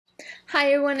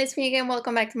Hi everyone, it's me again.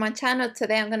 Welcome back to my channel.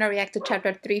 Today I'm going to react to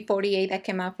chapter 348 that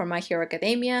came out from My Hero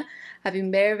Academia. I've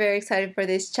been very excited for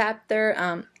this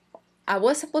chapter. I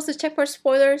was supposed to check for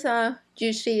spoilers.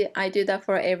 Usually I do that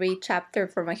for every chapter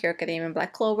for My Hero Academia and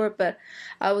Black Clover, but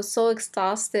I was so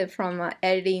exhausted from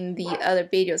editing the other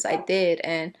videos I did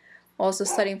and also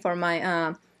studying for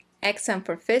my exam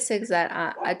for physics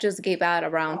that I just gave out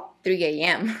around 3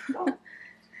 a.m.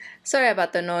 Sorry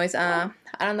about the noise. I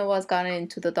don't know what's gotten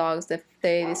into the dogs that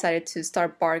they decided to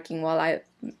start barking while I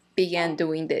began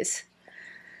doing this.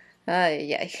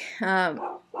 Yeah.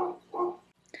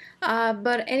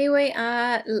 But anyway,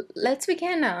 let's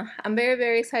begin now. I'm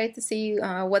very excited to see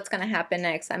what's gonna happen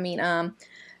next. I mean,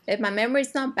 if my memory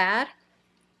is not bad,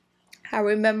 I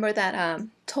remember that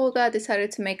Toga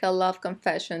decided to make a love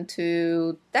confession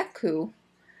to Deku,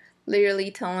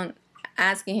 literally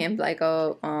asking him like,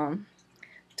 oh,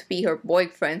 to be her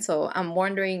boyfriend. So I'm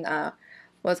wondering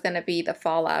what's gonna be the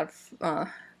fallout of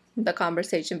the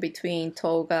conversation between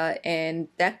Toga and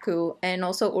Deku and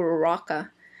also Uraraka.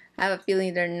 I have a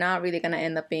feeling they're not really gonna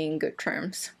end up being good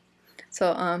terms.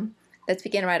 So let's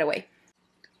begin right away.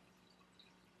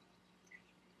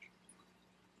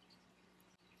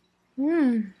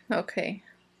 Okay.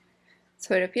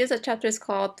 So it appears the chapter is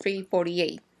called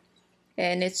 348.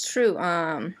 And it's true.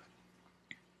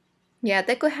 Yeah,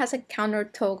 Deku has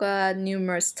encountered Toga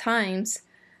numerous times,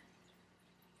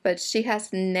 but she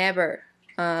has never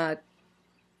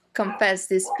confessed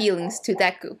these feelings to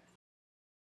Deku.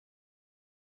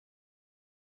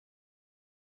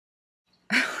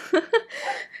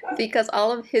 Because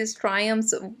all of his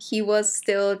triumphs, he was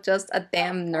still just a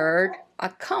damn nerd.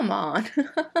 Come on.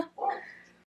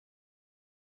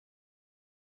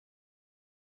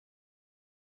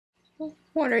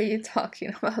 What are you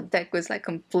talking about? Deku's like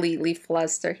completely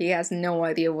flustered. He has no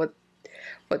idea what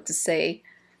to say.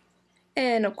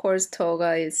 And of course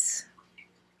Toga is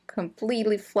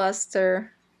completely flustered,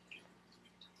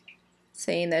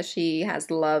 saying that she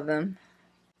has loved him.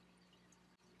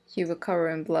 You were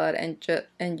covered in blood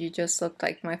and you just look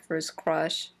like my first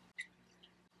crush.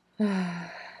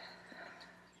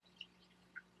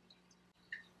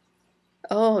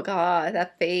 Oh god,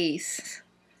 that face.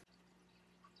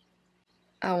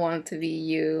 I want to be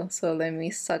you, so let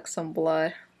me suck some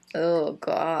blood. Oh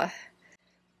god.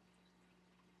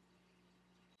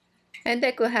 And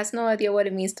Deku has no idea what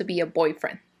it means to be a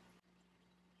boyfriend.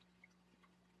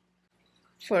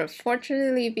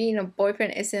 Fortunately, being a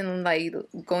boyfriend isn't like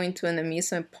going to an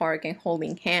amusement park and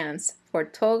holding hands. For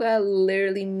Toga,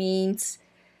 literally means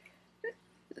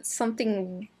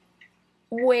something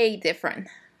way different.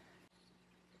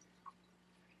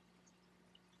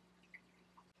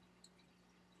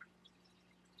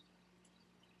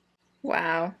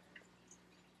 Wow.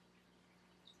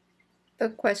 The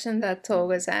question that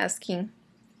Toga is asking,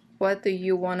 what do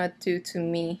you want to do to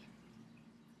me?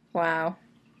 Wow.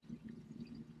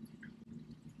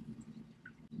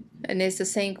 And it's the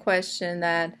same question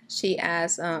that she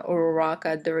asked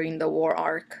Uraraka during the war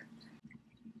arc.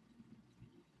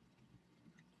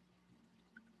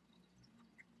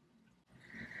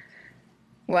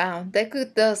 Wow,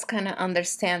 Deku does kind of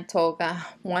understand Toga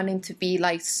wanting to be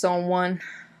like someone.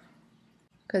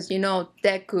 Because you know,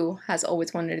 Deku has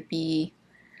always wanted to be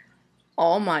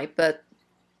All Might, but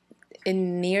it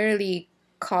nearly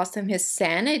cost him his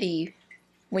sanity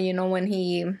when when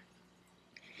he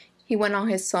went on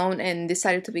his own and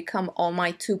decided to become All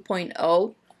Might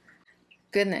 2.0.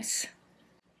 Goodness.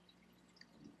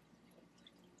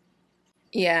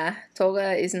 Yeah,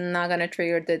 Toga is not gonna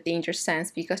trigger the danger sense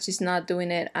because she's not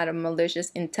doing it out of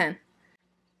malicious intent.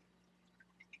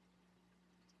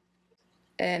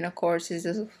 And of course,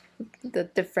 is the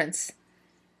difference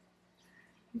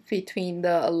between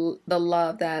the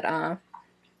love that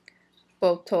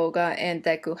both Toga and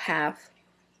Deku have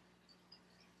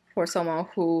for someone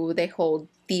who they hold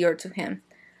dear to him.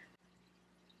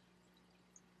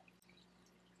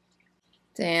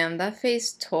 Damn, that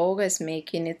face Toga is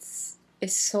making, it's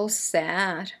so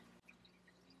sad.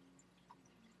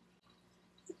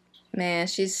 Man,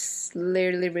 she's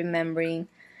literally remembering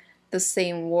the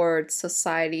same words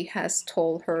society has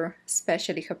told her,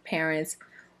 especially her parents.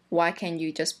 Why can't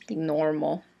you just be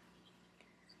normal?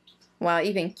 Wow,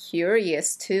 even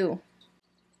curious too.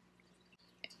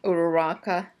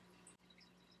 Uraraka.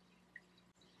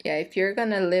 Yeah, if you're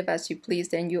gonna live as you please,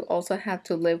 then you also have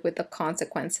to live with the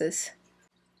consequences.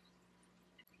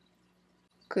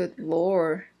 Good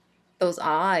lord. Those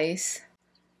eyes.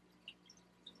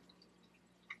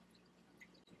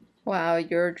 Wow,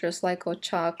 you're just like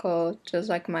Ochako, just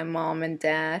like my mom and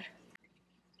dad.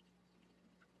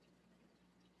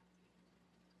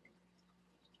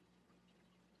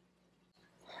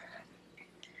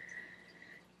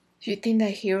 You think that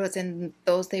heroes and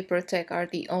those they protect are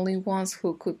the only ones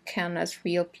who could count as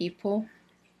real people?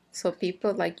 So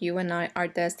people like you and I are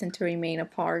destined to remain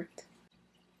apart.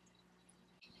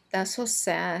 That's so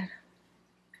sad.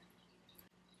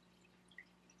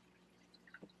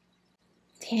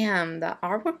 Damn, the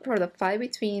artwork for the fight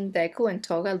between Deku and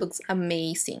Toga looks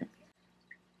amazing.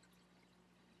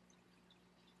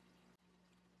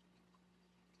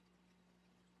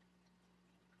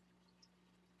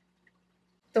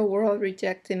 The world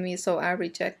rejected me, so I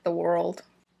reject the world.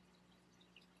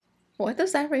 What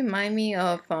does that remind me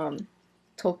of?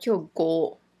 Tokyo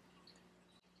Ghoul.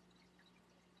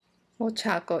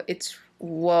 Ochako, it's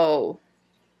whoa.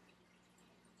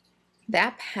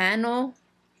 That panel,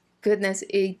 goodness,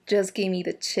 it just gave me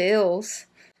the chills.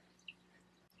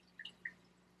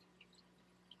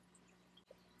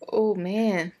 Oh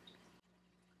man.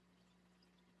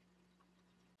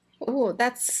 Oh,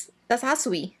 that's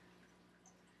Asui.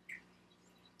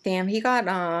 Damn, he got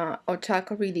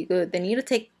Ochako really good. They need to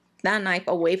take that knife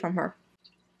away from her.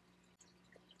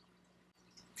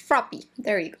 Froppy.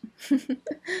 There you go.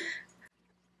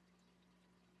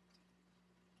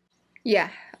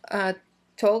 Yeah,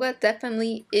 Toga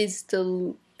definitely is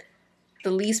the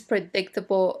least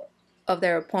predictable of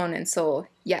their opponents. So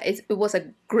yeah, it was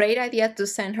a great idea to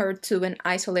send her to an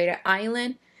isolated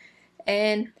island,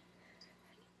 and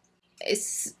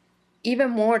it's even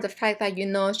more the fact that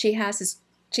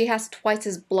she has twice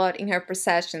as blood in her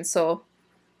possession. So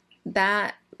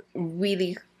that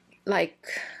really, like,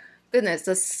 goodness,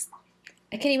 this,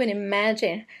 I can't even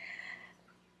imagine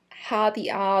how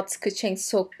the odds could change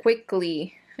so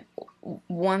quickly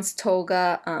once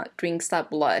Toga drinks that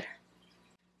blood.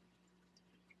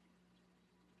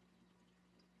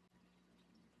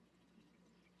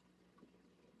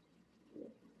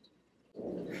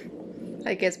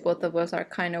 I guess both of us are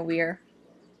kind of weird.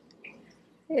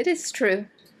 It is true.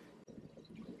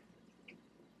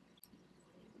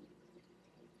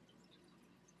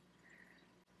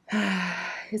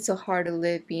 It's so hard to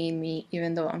live being me,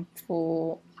 even though I'm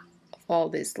full of all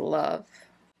this love.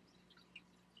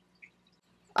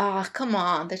 Ah, come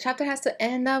on. The chapter has to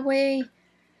end that way.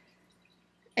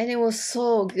 And it was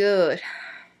so good.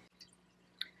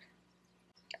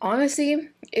 Honestly,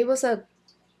 it was a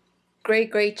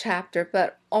great chapter,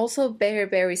 but also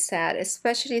very sad,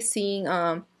 especially seeing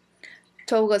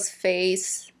Toga's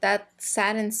face, that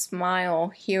saddened smile,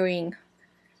 hearing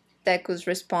Deku's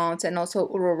response, and also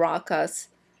Uraraka's.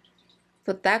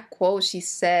 But that quote she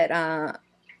said,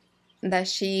 that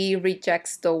she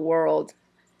rejects the world,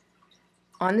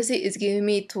 honestly, it's giving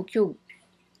me Tokyo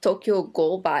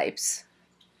Ghoul vibes.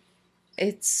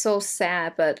 It's so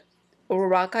sad, but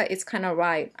Uraraka is kind of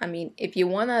right. I mean, if you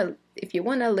wanna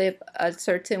live a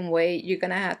certain way, you're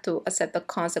gonna have to accept the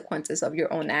consequences of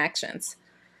your own actions.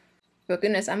 But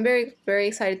goodness, I'm very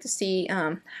excited to see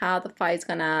how the fight's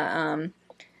gonna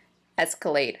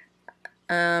escalate.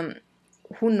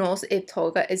 Who knows if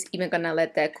Toga is even gonna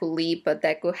let Deku leave, but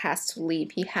Deku has to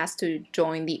leave. He has to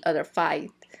join the other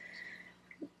fight.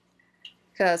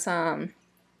 Because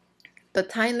the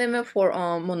time limit for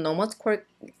Monoma's quirk,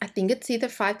 I think it's either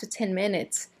 5 to 10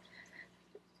 minutes.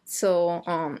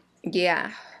 So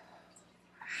yeah,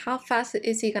 how fast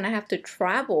is he gonna have to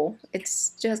travel?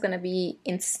 It's just gonna be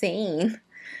insane.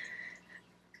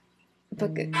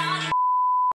 But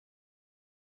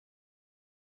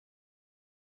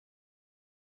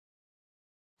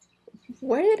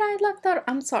where did I left out?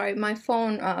 I'm sorry, my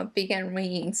phone began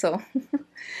ringing, so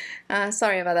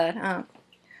sorry about that.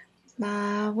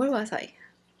 Where was I?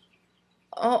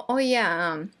 Oh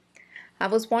yeah. I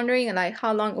was wondering like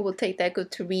how long it would take Deku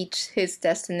to reach his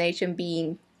destination,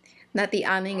 being that the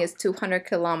island is 200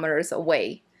 kilometers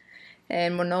away,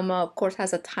 and Monoma of course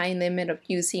has a time limit of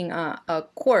using a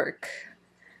quirk.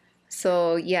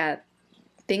 So yeah,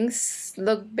 things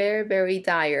look very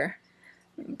dire.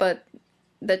 But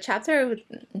the chapter,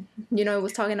 it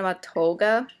was talking about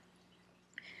Toga.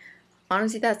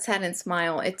 Honestly, that saddened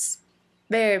smile, it's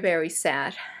very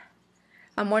sad.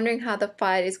 I'm wondering how the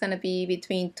fight is going to be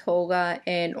between Toga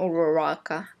and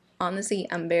Uraraka. Honestly,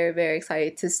 I'm very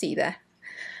excited to see that.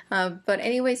 But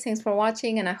anyways, thanks for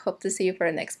watching, and I hope to see you for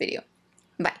the next video.